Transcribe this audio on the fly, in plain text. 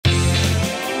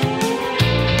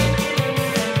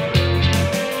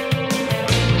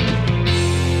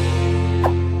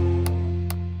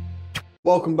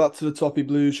Welcome back to the Toppy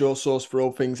Blues, your source for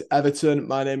all things Everton.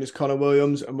 My name is Connor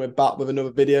Williams and we're back with another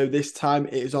video. This time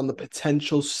it is on the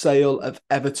potential sale of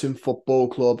Everton Football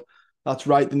Club. That's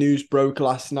right, the news broke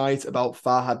last night about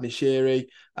Farhad Moshiri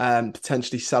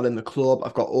potentially selling the club.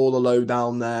 I've got all the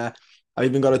lowdown there. I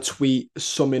even got a tweet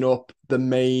summing up the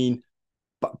main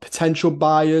potential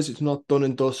buyers. It's not done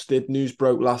and dusted. News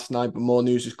broke last night, but more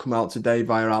news has come out today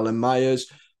via Alan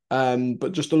Myers.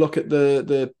 But just to look at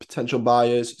the potential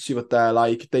buyers, see what they're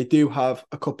like. They do have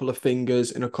a couple of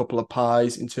fingers in a couple of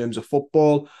pies in terms of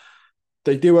football.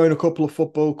 They do own a couple of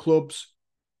football clubs.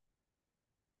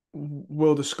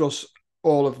 We'll discuss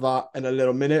all of that in a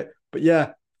little minute. But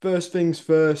yeah, first things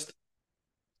first.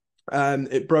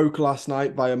 It broke last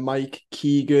night via Mike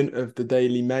Keegan of the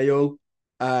Daily Mail.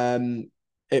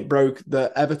 It broke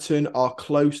that Everton are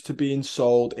close to being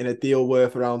sold in a deal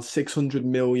worth around £600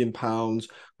 million,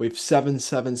 with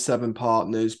 777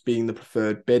 partners being the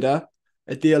preferred bidder.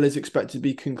 A deal is expected to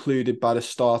be concluded by the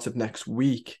start of next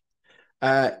week.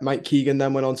 Mike Keegan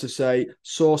then went on to say,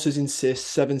 sources insist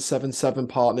 777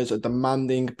 partners are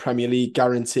demanding Premier League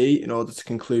guarantee in order to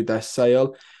conclude their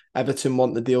sale. Everton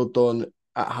want the deal done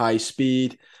at high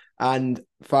speed. And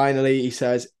finally, he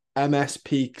says,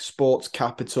 MSP Sports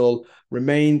Capital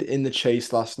remained in the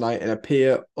chase last night and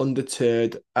appear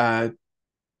undeterred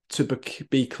to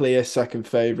be clear second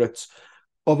favourites.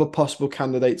 Other possible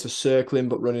candidates are circling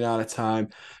but running out of time.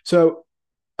 So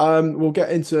we'll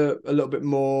get into a little bit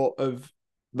more of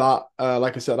that.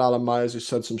 Like I said, Alan Myers has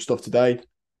said some stuff today.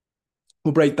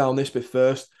 We'll break down this bit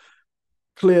first.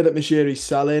 Clear that Moshiri's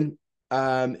selling.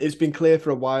 It's been clear for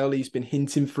a while. He's been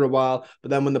hinting for a while.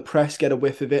 But then when the press get a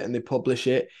whiff of it and they publish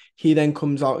it, he then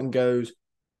comes out and goes,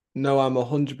 no, I'm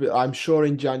 100%. I'm sure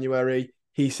in January,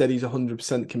 he said he's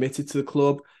 100% committed to the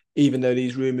club, even though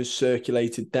these rumours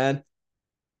circulated then.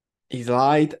 He's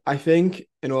lied, I think,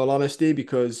 in all honesty,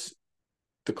 because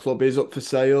the club is up for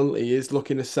sale. He is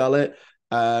looking to sell it.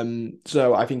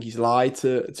 So I think he's lied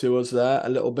to us there a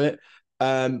little bit.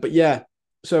 But yeah,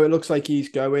 so it looks like he's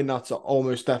going. That's an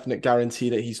almost definite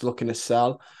guarantee that he's looking to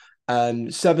sell.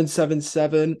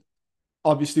 777,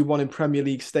 obviously wanting Premier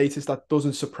League status. That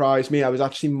doesn't surprise me. I was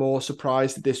actually more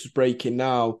surprised that this was breaking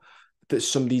now, that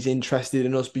somebody's interested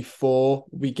in us before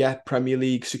we get Premier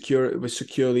League we're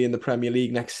securely in the Premier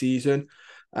League next season.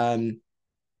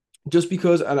 Just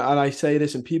because, and I say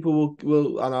this, and people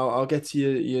will and I'll get to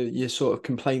your sort of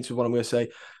complaints with what I'm going to say.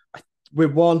 We're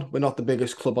not the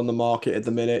biggest club on the market at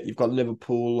the minute. You've got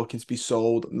Liverpool looking to be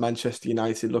sold, Manchester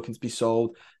United looking to be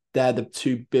sold. They're the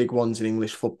two big ones in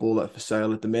English football that are for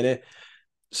sale at the minute.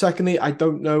 Secondly, I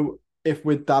don't know if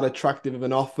we're that attractive of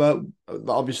an offer.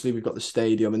 Obviously, we've got the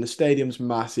stadium, and the stadium's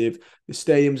massive. The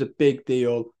stadium's a big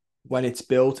deal when it's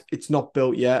built. It's not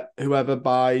built yet. Whoever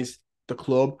buys the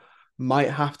club might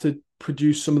have to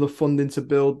produce some of the funding to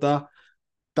build that.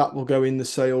 That will go in the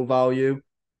sale value.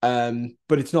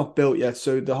 But it's not built yet.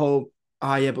 So the whole,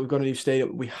 yeah, but we've got a new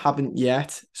stadium. We haven't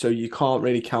yet. So you can't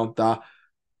really count that.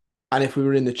 And if we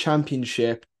were in the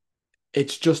Championship,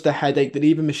 it's just a headache that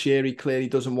even Moshiri clearly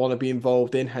doesn't want to be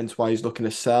involved in, hence why he's looking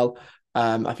to sell.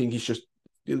 I think he's just,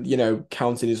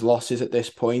 counting his losses at this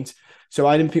point. So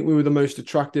I didn't think we were the most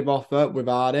attractive offer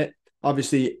without it.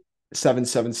 Obviously,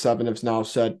 777 has now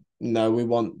said, no, we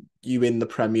want you in the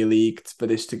Premier League for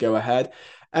this to go ahead.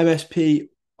 MSP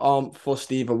aren't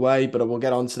fussed either way, but I will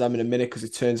get on to them in a minute because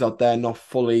it turns out they're not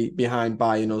fully behind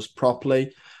buying us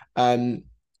properly.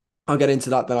 I'll get into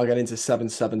that, then I'll get into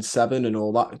 777 and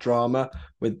all that drama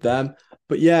with them.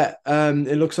 But yeah,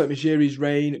 it looks like Moshiri's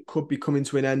reign could be coming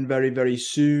to an end very, very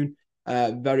soon.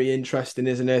 Very interesting,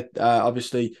 isn't it?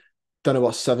 Obviously, don't know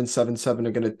what 777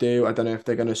 are going to do. I don't know if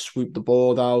they're going to swoop the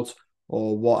board out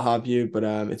or what have you, but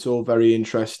it's all very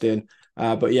interesting.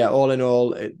 But yeah, all in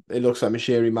all, it looks like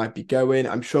Moshiri might be going.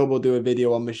 I'm sure we'll do a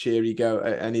video on Moshiri go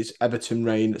and his Everton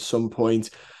reign at some point.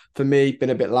 For me, been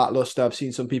a bit lackluster. I've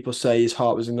seen some people say his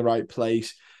heart was in the right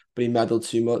place, but he meddled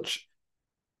too much.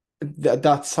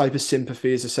 That type of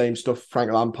sympathy is the same stuff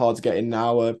Frank Lampard's getting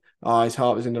now of, his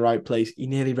heart was in the right place. He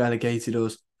nearly relegated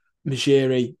us.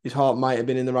 Moshiri, his heart might have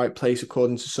been in the right place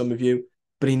according to some of you,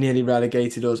 but he nearly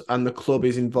relegated us. And the club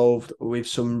is involved with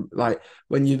some,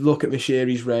 when you look at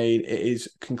Moshiri's reign, it is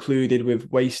concluded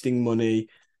with wasting money,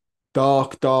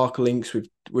 dark links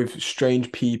with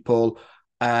strange people,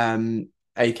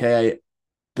 aka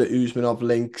the Usmanov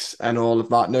links and all of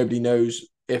that. Nobody knows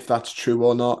if that's true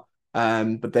or not,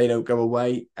 but they don't go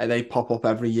away and they pop up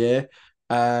every year.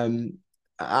 And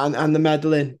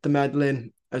the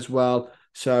meddling as well.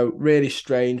 So really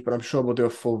strange, but I'm sure we'll do a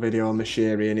full video on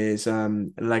Moshiri and his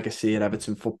legacy at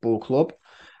Everton Football Club.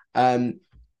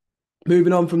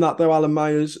 Moving on from that, though, Alan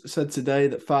Myers said today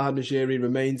that Farhad Moshiri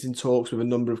remains in talks with a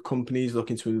number of companies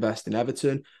looking to invest in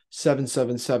Everton.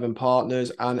 777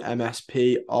 Partners and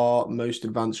MSP are most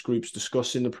advanced groups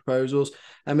discussing the proposals.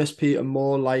 MSP are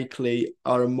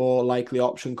a more likely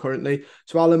option currently.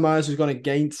 So Alan Myers has gone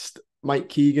against Mike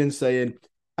Keegan, saying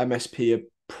MSP are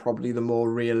probably the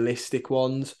more realistic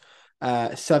ones.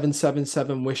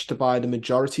 777 wish to buy the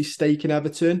majority stake in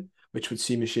Everton, which would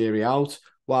see Moshiri out,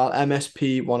 while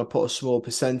MSP want to put a small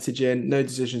percentage in. No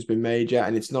decision's been made yet,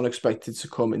 and it's not expected to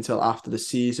come until after the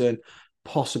season,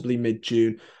 possibly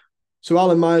mid-June. So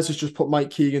Alan Myers has just put Mike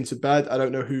Keegan to bed. I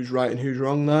don't know who's right and who's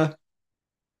wrong there.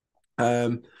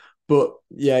 But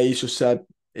yeah, he's just said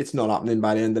it's not happening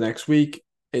by the end of next week.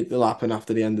 It'll happen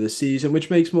after the end of the season, which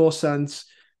makes more sense.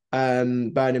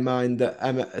 Bearing in mind that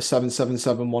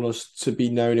 777 want us to be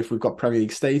known if we've got Premier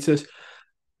League status.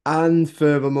 And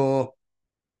furthermore,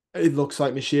 it looks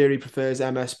like Moshiri prefers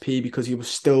MSP because he will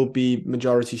still be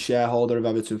majority shareholder of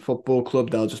Everton Football Club.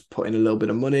 They'll just put in a little bit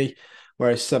of money.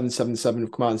 Whereas 777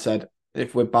 have come out and said,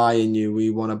 if we're buying you, we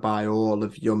want to buy all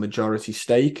of your majority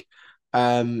stake.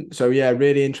 So yeah,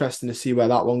 really interesting to see where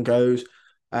that one goes.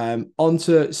 On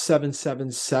to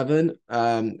 777,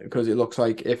 because it looks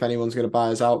like if anyone's going to buy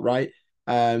us outright.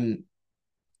 There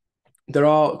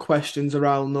are questions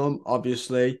around them,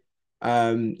 obviously.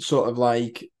 Sort of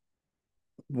like,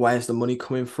 where's the money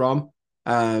coming from?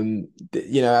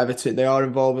 Everton, they are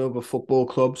involved with other football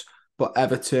clubs, but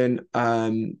Everton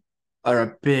are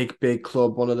a big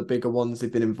club, one of the bigger ones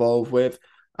they've been involved with.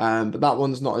 But that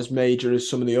one's not as major as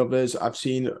some of the others. I've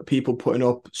seen people putting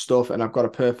up stuff, and I've got a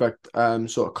perfect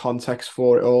sort of context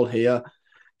for it all here.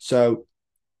 So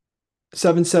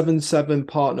 777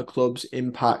 partner clubs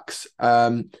impacts.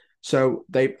 So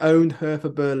they've owned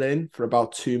Hertha Berlin for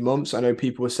about 2 months. I know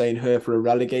people were saying Hertha are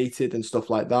relegated and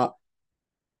stuff like that.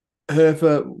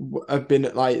 Hertha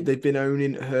they've been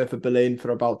owning Hertha Berlin for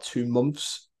about 2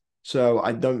 months. So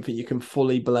I don't think you can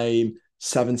fully blame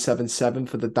 777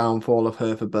 for the downfall of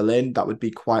Hertha Berlin. That would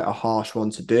be quite a harsh one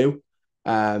to do.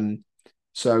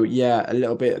 So yeah, a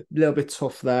little bit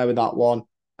tough there with that one.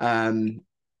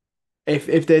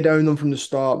 If they'd owned them from the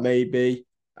start, maybe.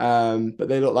 But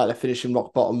they look like they're finishing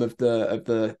rock bottom of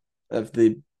the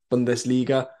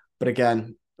Bundesliga. But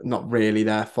again, not really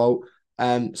their fault.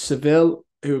 Seville,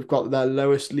 who have got their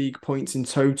lowest league points in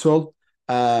total.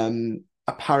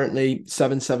 Apparently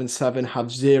 777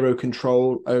 have zero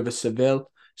control over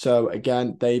Seville. So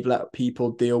again, they've let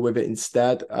people deal with it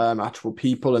instead, actual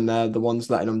people, and they're the ones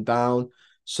letting them down.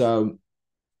 So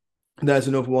there's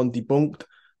another one debunked.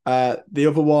 The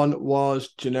other one was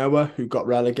Genoa, who got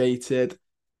relegated.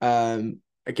 Again,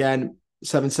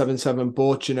 777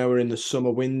 bought Genoa in the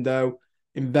summer window,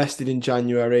 invested in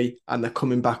January, and they're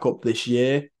coming back up this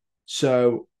year.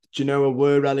 So Genoa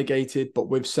were relegated, but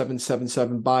with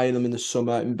 777 buying them in the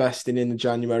summer, investing in the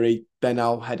January, they're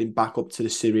now heading back up to the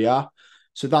Serie A.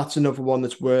 So that's another one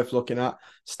that's worth looking at.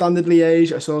 Standard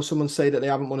Liège, I saw someone say that they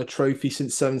haven't won a trophy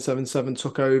since 777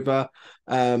 took over.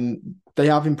 They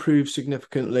have improved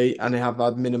significantly and they have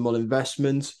had minimal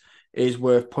investments. It is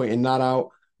worth pointing that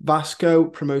out. Vasco,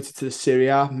 promoted to the Serie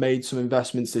A, made some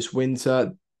investments this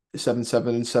winter.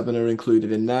 777 are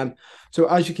included in them. So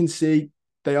as you can see,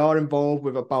 they are involved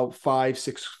with about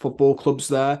 5-6 football clubs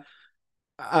there.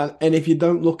 And if you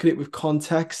don't look at it with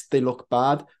context, they look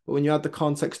bad. But when you add the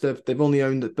context of they've only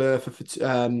owned Hertha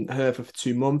for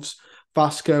 2 months,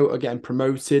 Vasco are getting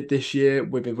promoted this year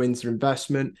with a winter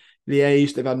investment.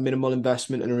 Liège, they've had minimal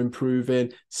investment and are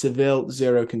improving. Seville,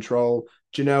 zero control.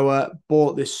 Genoa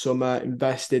bought this summer,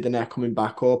 invested, and they're coming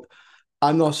back up.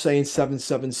 I'm not saying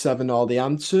 777 are the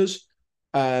answers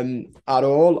at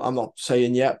all. I'm not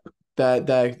saying yet.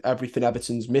 They're everything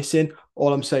Everton's missing.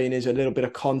 All I'm saying is a little bit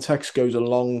of context goes a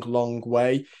long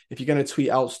way. If you're going to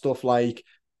tweet out stuff like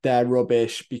they're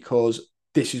rubbish because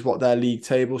this is what their league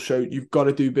table showed, you've got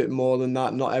to do a bit more than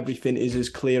that. Not everything is as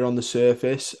clear on the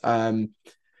surface.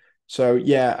 So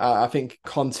yeah, I think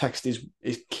context is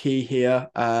key here.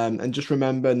 And just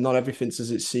remember, not everything's as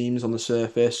it seems on the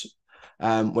surface.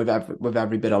 With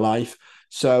every bit of life.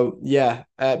 So yeah,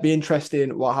 be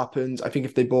interesting what happens. I think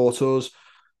if they bought us.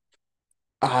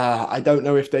 I don't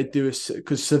know if they do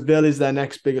because Seville is their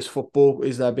biggest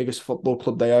football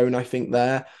club they own, I think,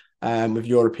 there, with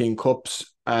European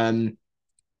Cups. I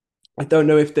don't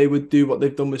know if they would do what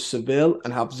they've done with Seville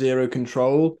and have zero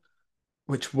control,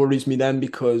 which worries me then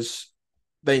because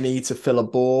they need to fill a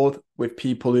board with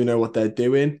people who know what they're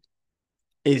doing.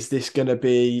 Is this going to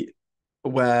be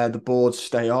where the boards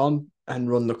stay on and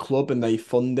run the club and they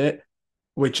fund it?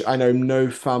 which I know no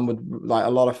fan would like. A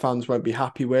lot of fans won't be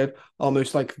happy with.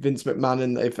 Almost like Vince McMahon,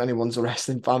 and if anyone's a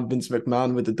wrestling fan, Vince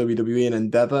McMahon with the WWE and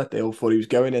Endeavor, they all thought he was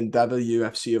going. Endeavor,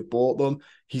 UFC have bought them.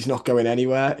 He's not going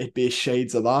anywhere. It'd be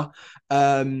shades of that.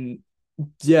 Um,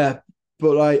 yeah,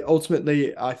 but like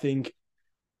ultimately, I think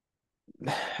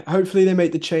hopefully they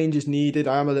make the changes needed.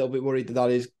 I am a little bit worried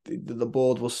that the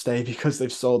board will stay because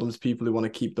they've sold them to people who want to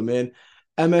keep them in.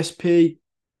 MSP,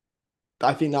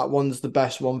 I think that one's the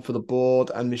best one for the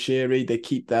board and Moshiri. They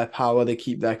keep their power, they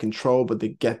keep their control, but they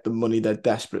get the money they're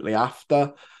desperately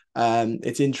after.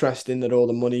 It's interesting that all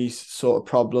the money sort of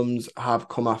problems have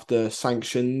come after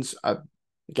sanctions.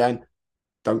 Again,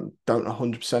 don't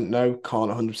 100% know,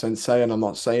 can't 100% say, and I'm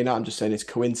not saying that. I'm just saying it's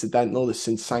coincidental that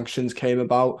since sanctions came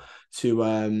about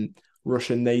to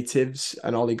Russian natives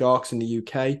and oligarchs in the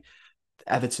UK,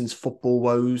 Everton's football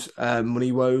woes,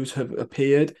 money woes have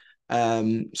appeared.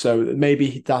 So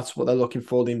maybe that's what they're looking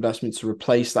for, the investment to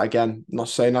replace that. Again, I'm not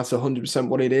saying that's 100%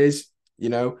 what it is, I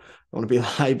don't want to be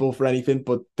liable for anything,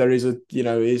 but there is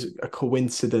is a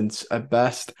coincidence at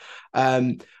best.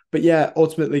 But yeah,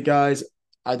 ultimately, guys,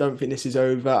 I don't think this is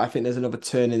over. I think there's another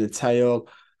turn in the tail.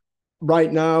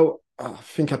 Right now, I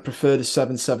think I prefer the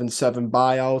 777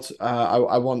 buyout.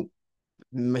 I want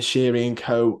Moshiri and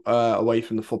co away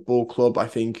from the football club. I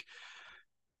think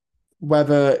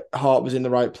whether Hart was in the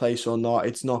right place or not,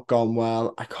 it's not gone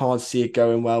well. I can't see it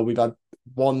going well. We've had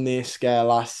one near scare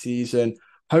last season.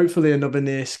 Hopefully another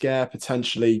near scare,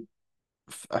 potentially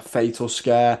a fatal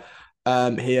scare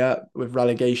here with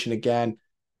relegation again.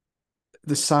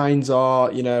 The signs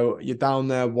are, you're down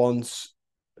there once,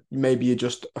 maybe you're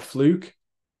just a fluke.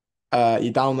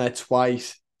 You're down there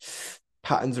twice,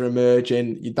 patterns are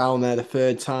emerging. You're down there the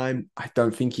third time, I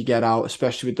don't think you get out,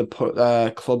 especially with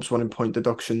the clubs wanting point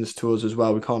deductions to us as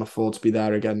well. We can't afford to be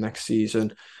there again next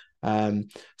season.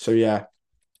 So yeah,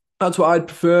 that's what I'd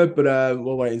prefer, but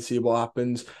we'll wait and see what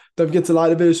happens. Don't forget to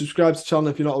like the video, subscribe to the channel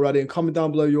if you're not already, and comment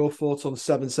down below your thoughts on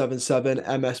 777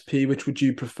 MSP. Which would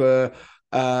you prefer,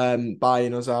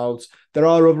 buying us out? There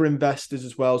are other investors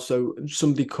as well, so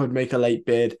somebody could make a late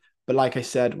bid. But like I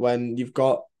said, when you've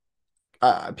got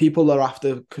people are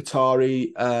after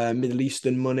Qatari, Middle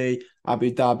Eastern money,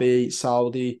 Abu Dhabi,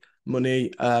 Saudi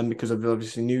money, because of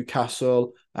obviously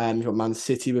Newcastle, you've got Man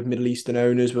City with Middle Eastern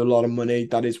owners with a lot of money.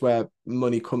 That is where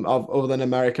money come other than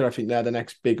America. I think they're the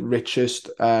next big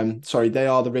richest. Sorry, they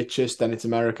are the richest. Then it's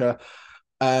America.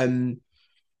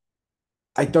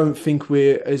 I don't think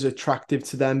we're as attractive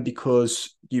to them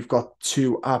because you've got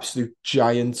two absolute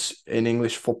giants in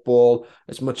English football,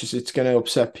 as much as it's going to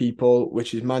upset people,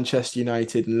 which is Manchester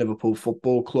United and Liverpool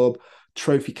Football Club.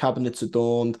 Trophy cabinets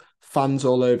adorned, fans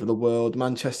all over the world.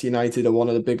 Manchester United are one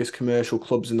of the biggest commercial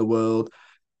clubs in the world.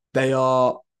 They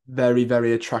are very,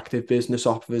 very attractive business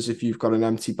offers if you've got an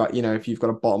empty back, if you've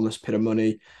got a bottomless pit of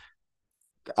money.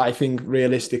 I think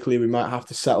realistically we might have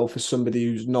to settle for somebody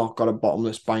who's not got a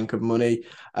bottomless bank of money.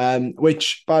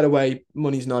 Which, by the way,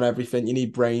 money's not everything. You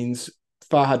need brains.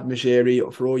 Farhad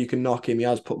Moshiri, for all you can knock him, he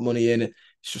has put money in. It's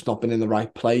just not been in the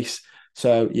right place.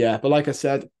 So yeah, but like I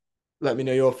said, let me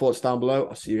know your thoughts down below.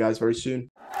 I'll see you guys very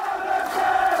soon.